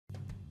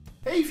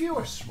Hey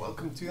viewers,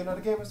 welcome to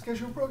another game as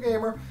Casual Pro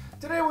Gamer.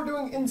 Today we're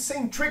doing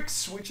Insane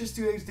Tricks, which is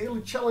today's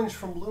daily challenge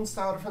from Bloons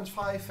Tower Defense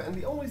 5. And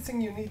the only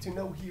thing you need to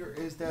know here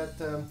is that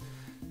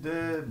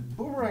the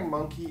boomerang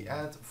monkey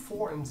at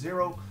 4 and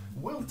 0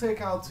 will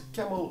take out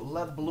camo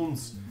lead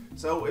balloons.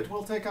 So it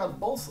will take out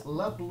both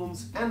lead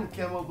balloons and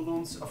camo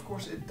balloons. Of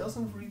course, it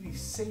doesn't really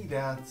say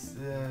that.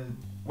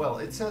 Well,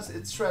 it says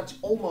it shreds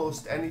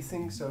almost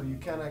anything, so you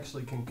can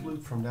actually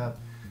conclude from that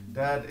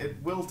it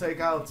will take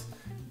out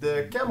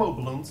the camo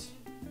balloons,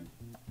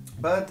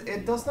 but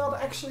it does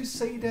not actually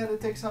say that it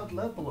takes out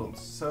lead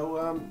balloons.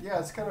 So yeah,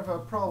 it's kind of a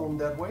problem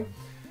that way.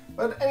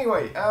 But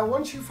anyway,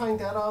 once you find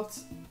that out,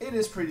 it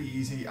is pretty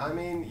easy. I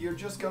mean, you're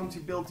just going to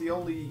build the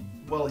only,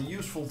 well,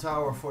 useful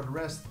tower for the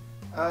rest.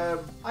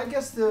 I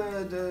guess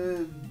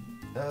the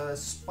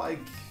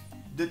spike,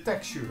 the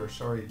tech shooter,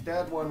 sorry,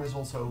 that one is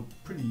also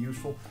pretty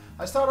useful.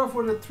 I start off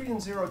with a 3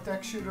 and 0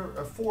 tech shooter,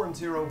 a 4 and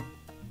 0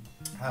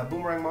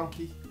 boomerang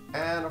monkey,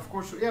 and of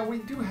course, yeah, we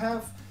do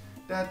have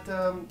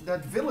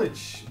that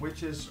village,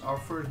 which is our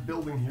first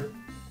building here,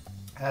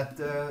 at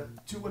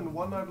 2 and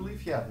 1, I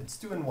believe. Yeah, it's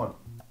 2 and 1.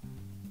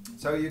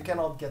 So you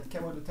cannot get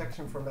camo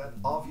detection from that,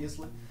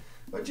 obviously,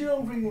 but you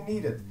don't really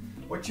need it.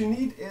 What you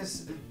need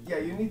is, yeah,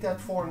 you need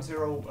that 4 and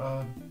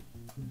 0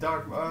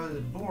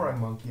 boomerang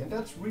monkey, and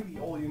that's really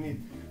all you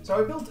need. So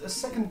I built a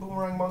second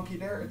boomerang monkey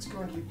there. It's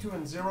currently 2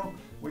 and 0,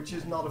 which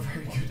is not a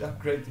very good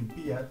upgrade to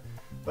be at.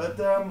 But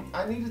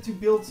I needed to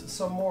build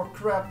some more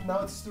crap.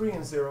 Now it's 3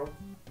 and 0.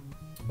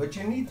 But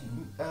you need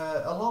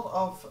a lot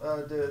of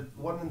the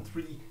 1 and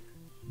 3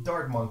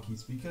 dart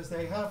monkeys, because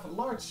they have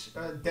large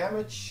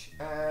damage,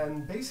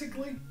 and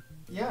basically,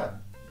 yeah,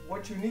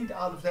 what you need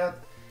out of that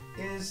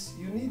is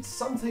you need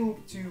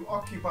something to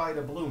occupy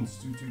the balloons,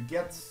 to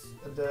get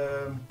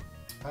the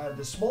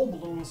small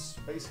balloons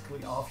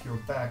basically off your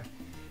back,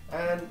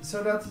 and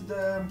so that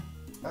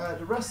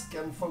the rest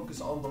can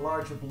focus on the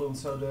larger balloons.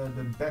 So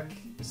the back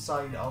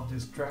side of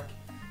this track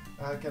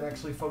can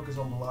actually focus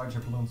on the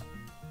larger balloons.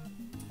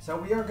 So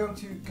we are going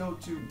to go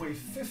to wave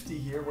 50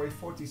 here. Wave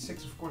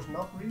 46, of course,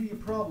 not really a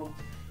problem,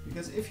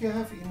 because if you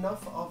have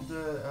enough of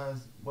the,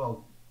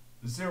 well,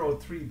 0,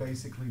 3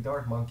 basically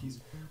dart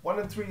monkeys. 1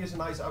 and 3 is a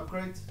nice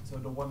upgrade, so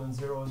the 1 and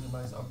 0 is a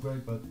nice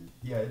upgrade, but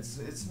yeah,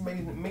 it's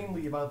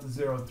mainly about the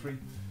 0, 3.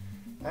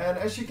 And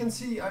as you can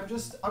see, I'm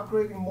just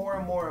upgrading more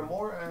and more and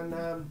more, and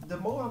the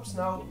Moabs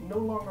now no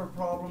longer a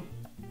problem.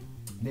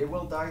 They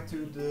will die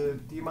to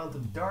the amount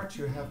of darts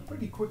you have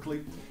pretty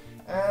quickly.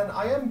 And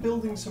I am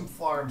building some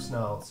farms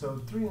now, so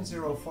 3 and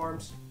 0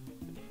 farms.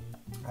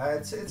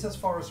 It's as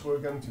far as we're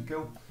going to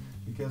go,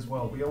 because,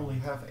 well, we only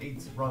have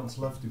 8 rounds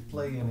left to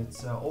play, and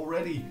it's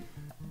already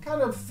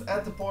kind of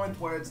at the point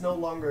where it's no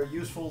longer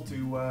useful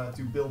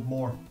to build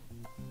more.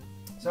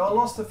 So I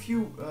lost a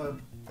few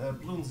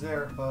balloons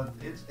there, but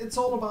it's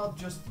all about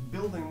just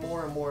building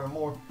more and more and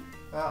more.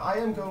 I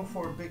am going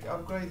for a big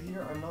upgrade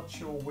here. I'm not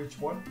sure which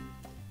one.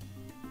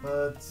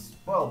 But,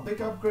 well, big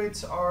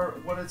upgrades are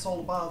what it's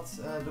all about.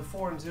 The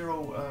 4 and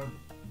 0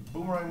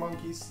 boomerang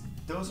monkeys,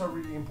 those are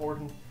really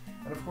important.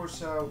 And of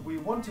course, we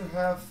want to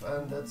have,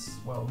 and that's,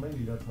 well,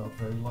 maybe that's not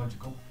very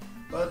logical,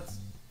 but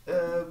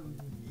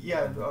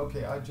yeah,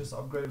 okay, I just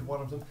upgraded one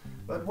of them.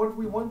 But what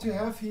we want to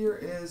have here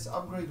is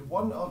upgrade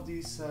one of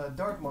these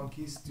dart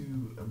monkeys to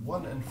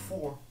 1 and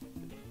 4,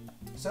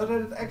 so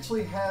that it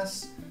actually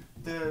has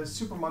the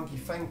Super Monkey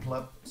Fang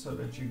Club, so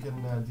that you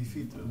can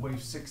defeat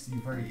wave 60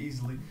 very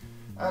easily.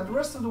 The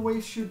rest of the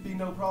waves should be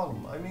no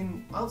problem. I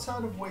mean,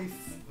 outside of wave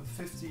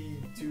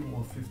 52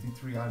 or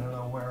 53, I don't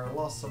know, where I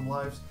lost some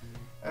lives,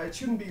 it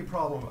shouldn't be a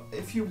problem.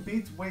 If you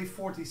beat wave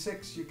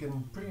 46, you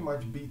can pretty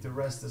much beat the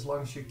rest, as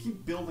long as you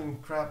keep building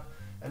crap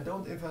and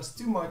don't invest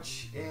too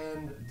much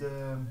in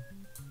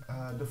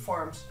the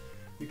farms.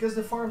 Because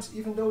the farms,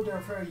 even though they're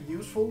very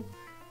useful,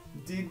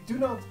 they do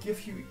not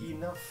give you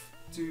enough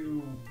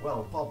to,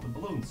 well, pop the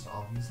balloons,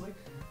 obviously.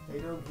 They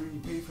don't really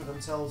pay for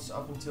themselves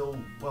up until,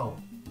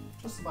 well,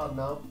 just about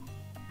now.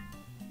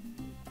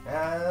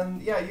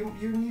 And yeah,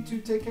 you need to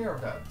take care of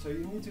that. So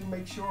you need to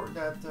make sure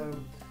that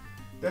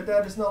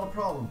that is not a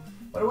problem.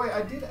 By the way,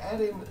 I did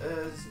add in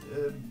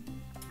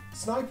a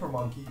sniper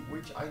monkey,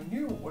 which I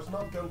knew was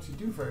not going to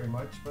do very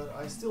much, but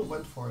I still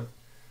went for it.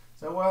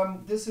 So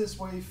this is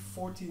wave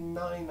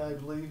 49, I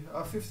believe,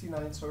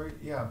 59, sorry,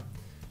 yeah.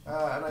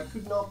 And I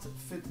could not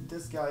fit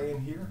this guy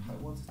in here. I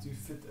wanted to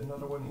fit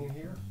another one in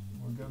here.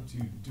 We're going to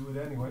do it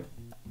anyway,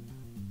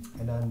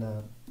 and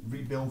then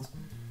rebuild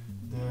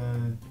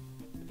the,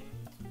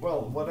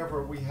 well,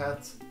 whatever we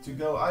had to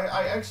go.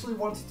 I actually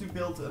wanted to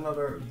build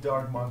another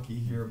dart monkey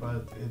here,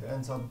 but it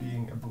ends up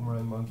being a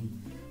boomerang monkey.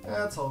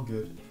 That's all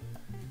good.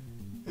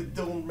 It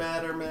don't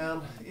matter,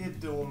 man. It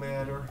don't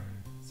matter.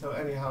 So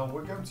anyhow,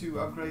 we're going to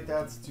upgrade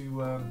that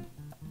to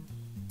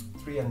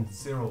 3 and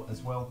 0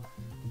 as well.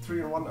 The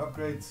 3 and 1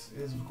 upgrade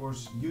is of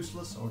course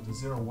useless, or the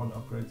 0-1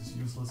 upgrade is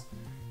useless.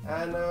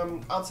 And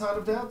outside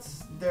of that,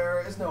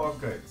 there is no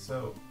upgrade.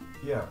 So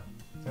yeah,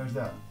 there's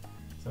that.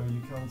 So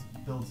you can't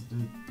build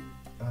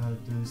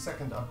the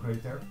second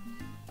upgrade there.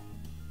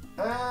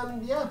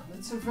 And yeah,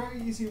 it's a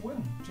very easy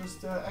win.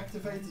 Just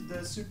activate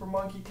the Super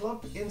Monkey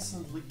Club,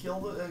 instantly kill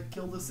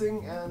the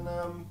thing,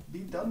 and be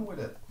done with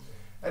it.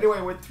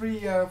 Anyway, with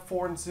 3,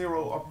 4, and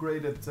 0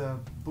 upgraded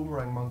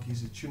boomerang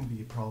monkeys, it shouldn't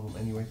be a problem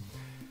anyway.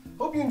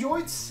 Hope you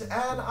enjoyed,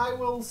 and I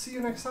will see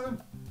you next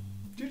time.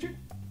 GG!